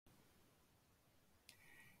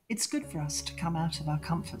It's good for us to come out of our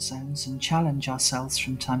comfort zones and challenge ourselves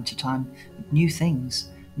from time to time with new things,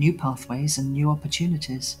 new pathways, and new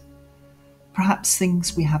opportunities. Perhaps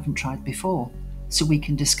things we haven't tried before, so we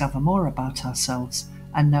can discover more about ourselves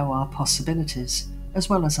and know our possibilities, as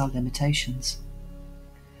well as our limitations.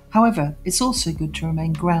 However, it's also good to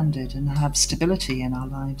remain grounded and have stability in our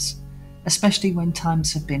lives, especially when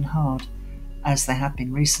times have been hard, as they have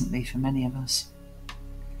been recently for many of us.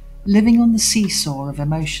 Living on the seesaw of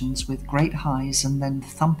emotions with great highs and then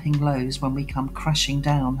thumping lows when we come crashing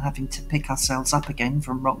down, having to pick ourselves up again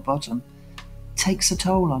from rock bottom, takes a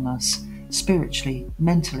toll on us, spiritually,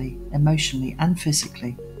 mentally, emotionally, and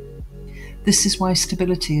physically. This is why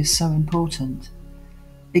stability is so important.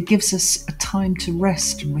 It gives us a time to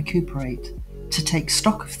rest and recuperate, to take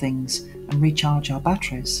stock of things and recharge our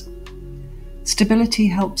batteries. Stability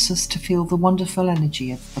helps us to feel the wonderful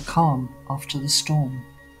energy of the calm after the storm.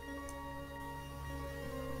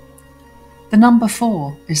 The number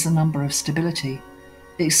 4 is the number of stability.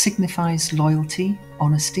 It signifies loyalty,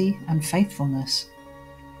 honesty, and faithfulness.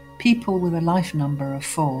 People with a life number of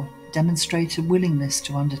 4 demonstrate a willingness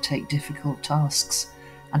to undertake difficult tasks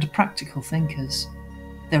and are practical thinkers.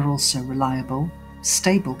 They're also reliable,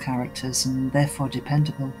 stable characters and therefore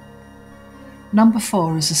dependable. Number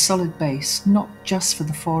 4 is a solid base not just for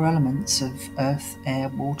the 4 elements of earth, air,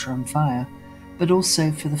 water and fire, but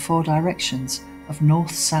also for the 4 directions of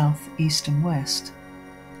north, south, east and west.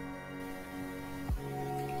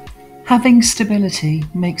 Having stability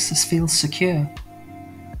makes us feel secure.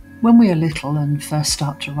 When we are little and first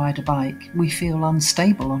start to ride a bike, we feel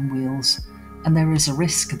unstable on wheels, and there is a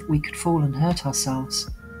risk that we could fall and hurt ourselves.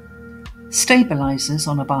 Stabilizers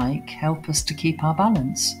on a bike help us to keep our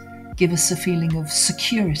balance, give us a feeling of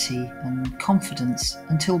security and confidence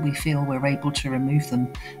until we feel we're able to remove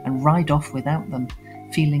them and ride off without them,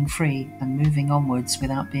 feeling free and moving onwards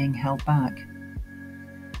without being held back.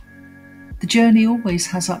 The journey always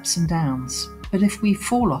has ups and downs, but if we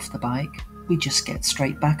fall off the bike, we just get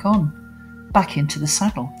straight back on, back into the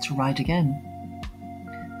saddle to ride again.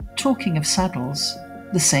 Talking of saddles,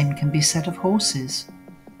 the same can be said of horses.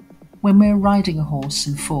 When we're riding a horse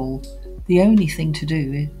and fall, the only thing to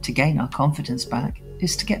do to gain our confidence back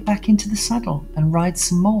is to get back into the saddle and ride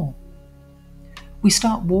some more. We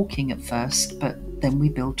start walking at first, but then we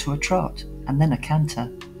build to a trot and then a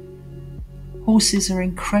canter. Horses are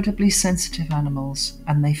incredibly sensitive animals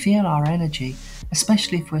and they feel our energy,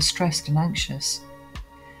 especially if we're stressed and anxious.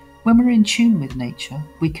 When we're in tune with nature,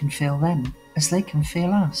 we can feel them as they can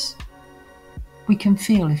feel us. We can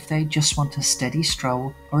feel if they just want a steady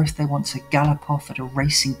stroll or if they want to gallop off at a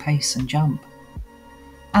racing pace and jump.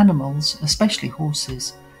 Animals, especially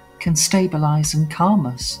horses, can stabilize and calm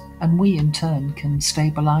us, and we in turn can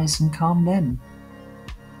stabilize and calm them.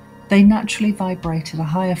 They naturally vibrate at a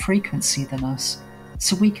higher frequency than us,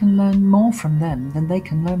 so we can learn more from them than they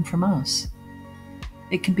can learn from us.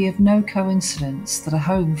 It can be of no coincidence that a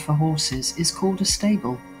home for horses is called a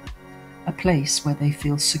stable, a place where they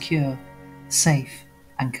feel secure, safe,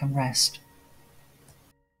 and can rest.